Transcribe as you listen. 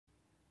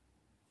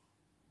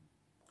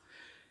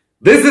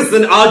This is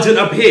an urgent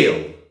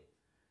appeal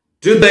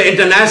to the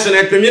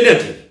international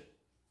community.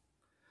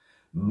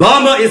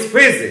 Burma is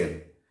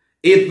facing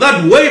a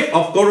third wave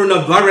of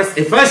coronavirus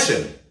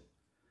infection,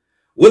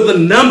 with the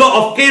number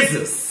of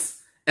cases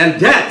and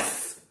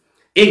deaths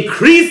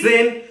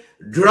increasing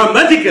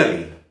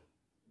dramatically.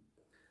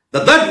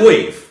 The third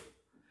wave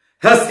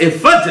has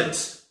infected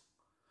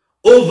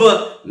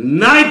over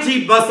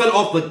 90%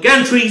 of the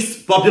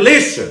country's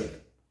population.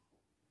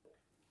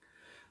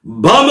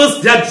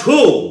 Burma's death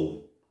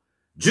toll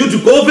due to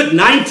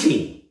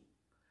COVID-19,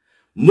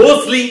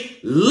 mostly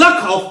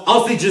lack of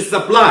oxygen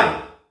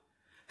supply,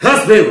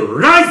 has been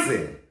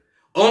rising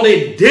on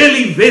a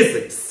daily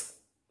basis.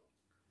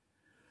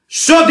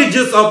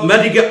 Shortages of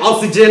medical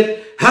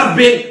oxygen have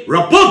been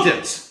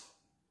reported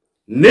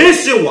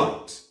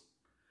nationwide,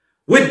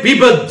 with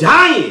people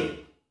dying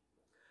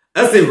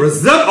as a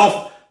result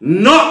of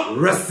not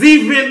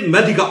receiving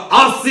medical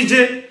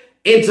oxygen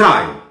in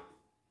time,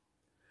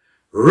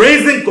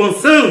 raising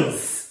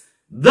concerns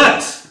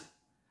that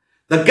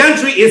the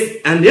country is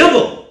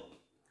unable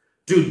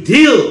to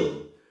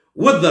deal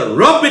with the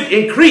rapid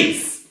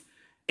increase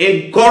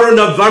in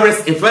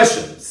coronavirus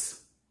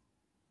infections.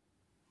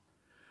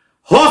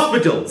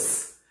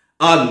 Hospitals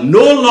are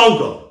no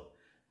longer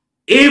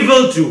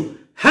able to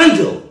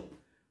handle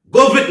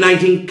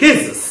COVID-19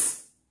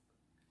 cases.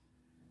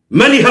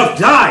 Many have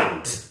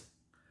died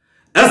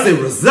as a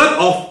result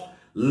of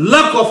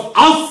lack of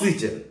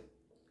oxygen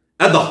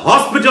at the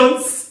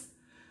hospitals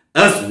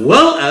as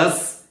well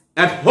as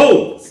at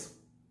homes.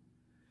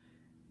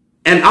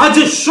 An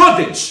urgent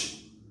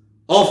shortage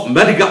of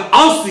medical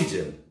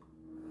oxygen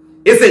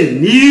is a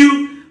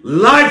new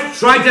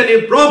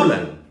life-threatening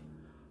problem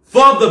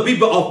for the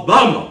people of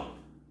Burma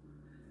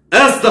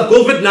as the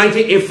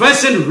COVID-19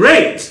 infection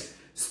rate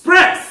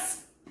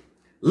spreads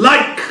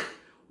like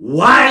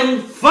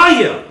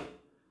wildfire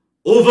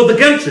over the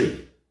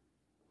country.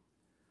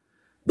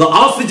 The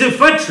oxygen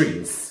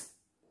factories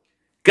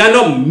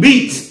cannot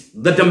meet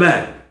the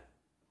demand.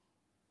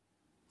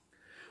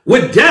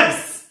 With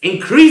deaths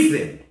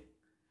increasing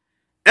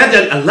at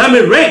an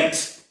alarming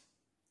rate,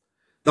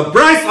 the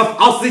price of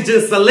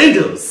oxygen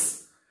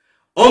cylinders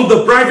on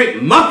the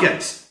private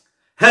market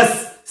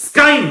has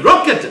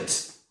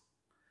skyrocketed.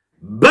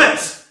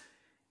 But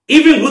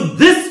even with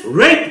this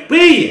rate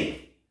paying,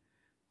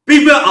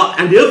 people are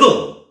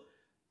unable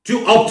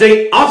to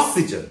obtain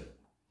oxygen.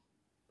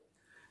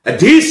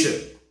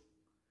 Addition,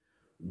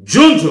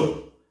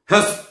 junta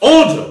has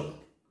ordered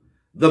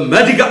the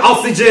medical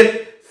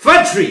oxygen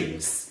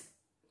factories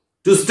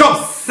to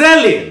stop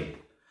selling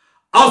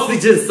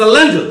oxygen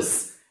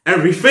cylinders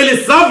and refilling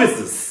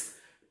services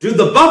to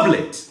the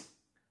public,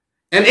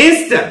 and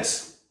instead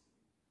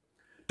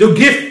to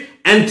give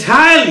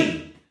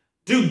entirely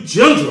to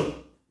junta.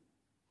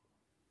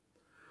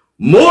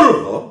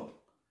 Moreover,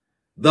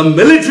 the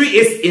military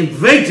is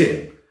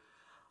invading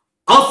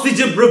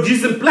oxygen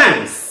producing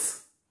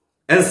plants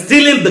and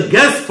stealing the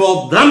gas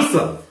for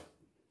themselves.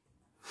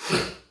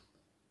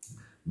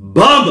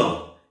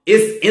 Burma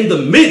is in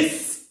the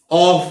midst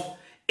of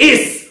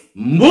its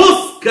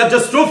most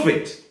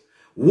catastrophic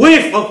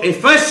wave of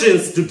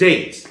infections to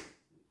date.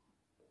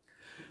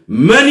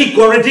 Many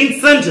quarantine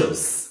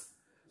centers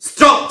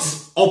stopped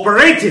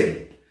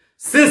operating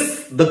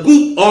since the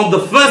coup on the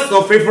 1st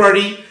of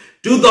February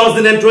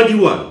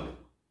 2021,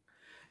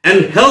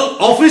 and health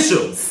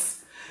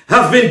officials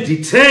have been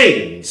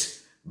detained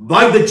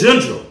by the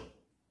junta.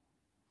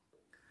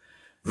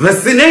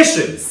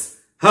 Vaccinations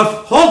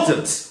have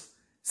halted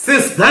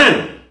since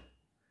then,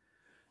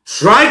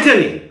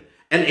 threatening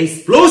an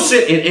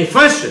explosion in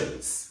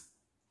infections.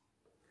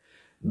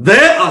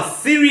 There are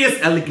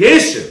serious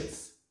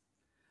allegations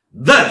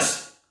that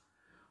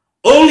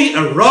only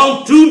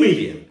around 2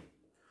 million,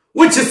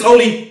 which is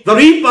only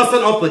 3%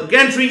 of the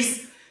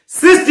country's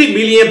 60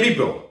 million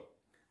people,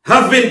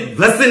 have been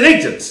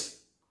vaccinated,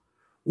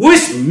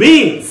 which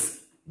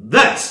means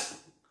that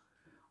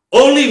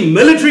only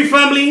military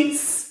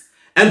families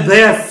and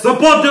their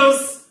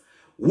supporters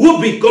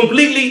would be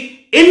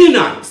completely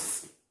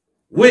immunized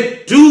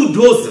with 2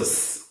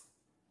 doses.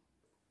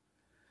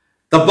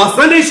 The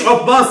percentage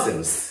of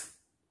persons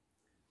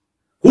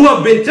who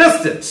have been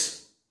tested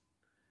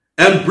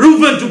and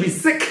proven to be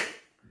sick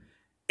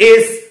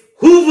is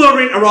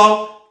hovering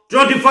around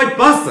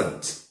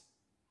 25%.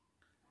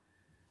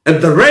 At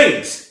the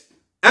rate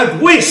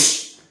at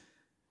which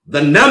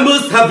the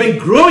numbers have been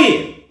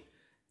growing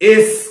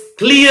is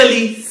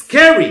clearly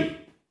scary.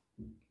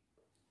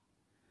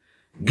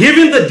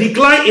 Given the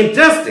decline in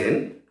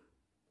testing,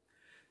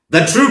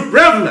 the true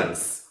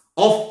prevalence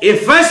of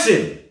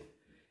infection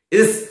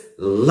is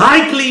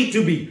likely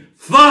to be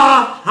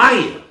far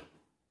higher.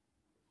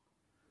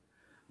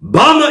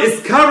 Burma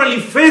is currently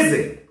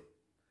facing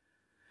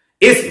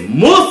its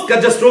most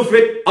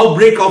catastrophic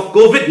outbreak of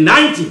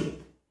COVID-19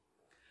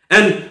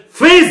 and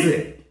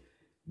facing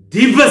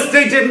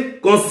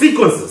devastating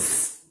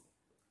consequences.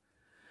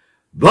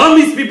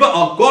 Burmese people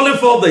are calling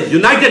for the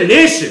United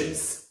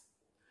Nations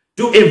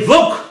to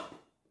invoke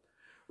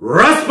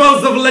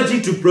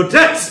responsibility to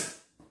protect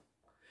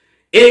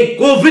in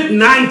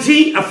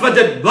COVID-19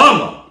 affected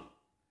Burma,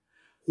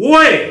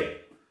 where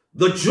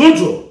the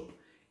junta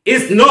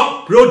is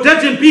not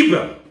protecting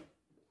people,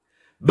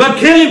 but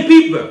killing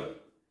people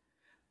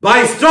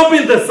by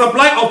stopping the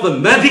supply of the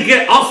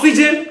medical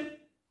oxygen,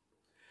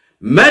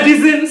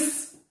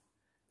 medicines,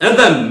 and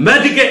the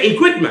medical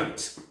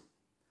equipment,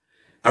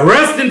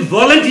 arresting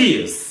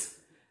volunteers,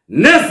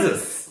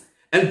 nurses,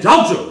 and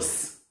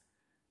doctors,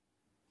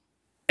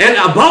 and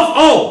above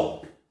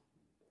all,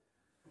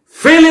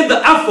 failing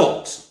the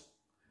effort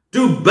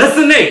to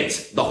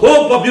vaccinate the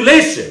whole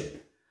population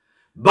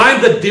by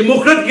the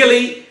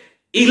democratically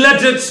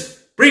elected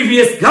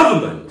previous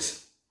government,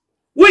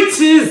 which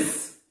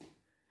is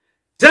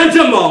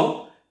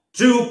tantamount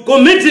to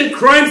committing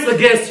crimes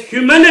against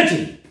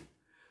humanity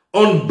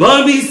on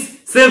Burmese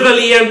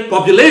civilian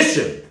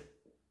population.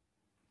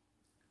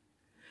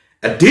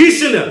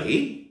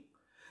 Additionally,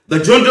 the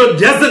junta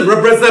doesn't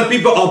represent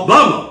people of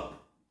Burma.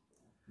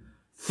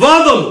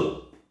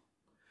 Furthermore,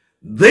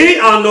 they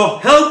are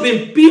not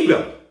helping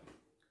people.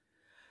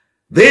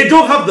 They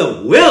don't have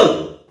the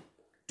will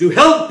to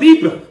help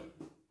people.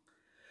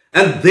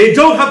 And they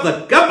don't have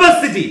the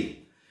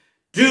capacity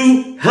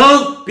to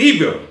help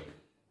people.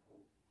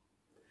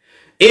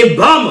 In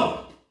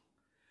Burma,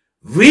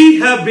 we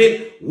have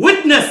been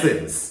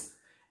witnessing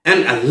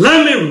an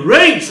alarming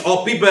rate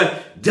of people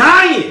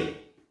dying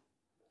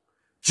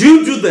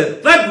due to the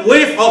third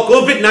wave of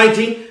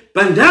COVID-19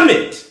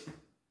 pandemic.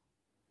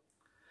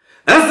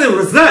 As a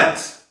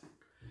result,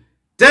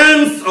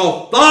 tens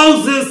of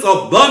thousands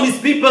of Burmese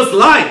people's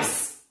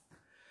lives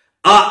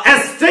are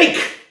at stake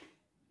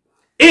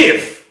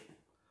if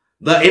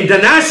the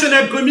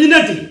international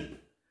community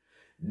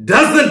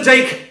doesn't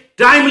take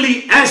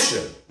timely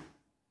action.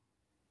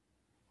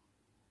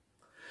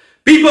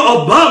 People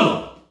of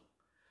Burma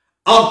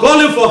are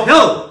calling for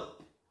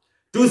help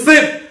to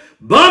save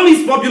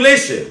Burmese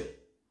population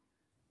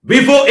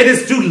before it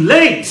is too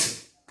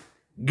late,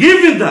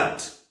 given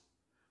that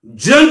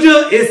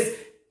junta is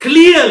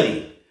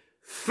clearly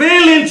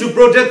failing to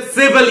protect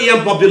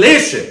civilian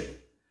population.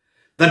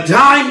 The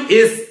time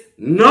is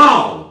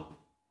now.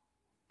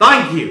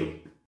 Thank you.